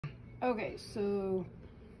Okay, so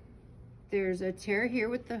there's a tear here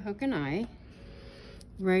with the hook and eye,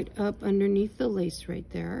 right up underneath the lace right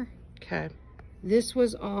there. Okay. This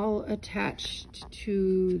was all attached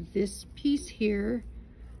to this piece here.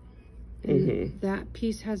 And that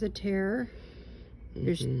piece has a tear.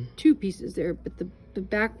 There's two pieces there, but the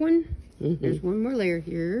back one, there's one more layer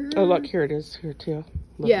here. Oh, look, here it is here too.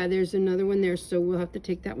 Look. Yeah, there's another one there, so we'll have to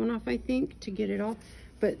take that one off, I think, to get it off.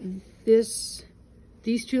 But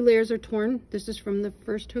these two layers are torn. This is from the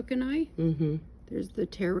first hook and eye. There's the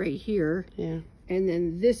tear right here. Yeah. And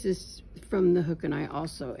then this is from the hook and eye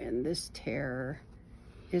also, and this tear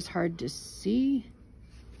is hard to see.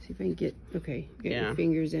 See if I can get, okay, get your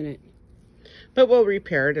fingers in it. But we'll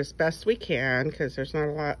repair it as best we can, because there's not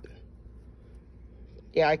a lot.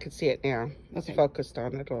 Yeah, I could see it now. It's focused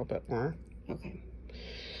on it a little bit more. Okay.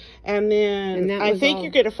 And then I think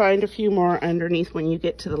you're going to find a few more underneath when you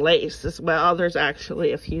get to the lace as well. There's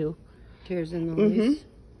actually a few tears in the lace.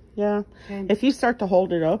 Yeah. Okay. If you start to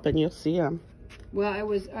hold it open, you'll see them. Well, I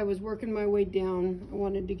was working my way down. I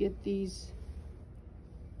wanted to get these.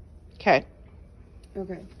 Okay.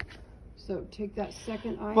 Okay. So take that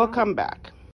second eye We'll out. come back.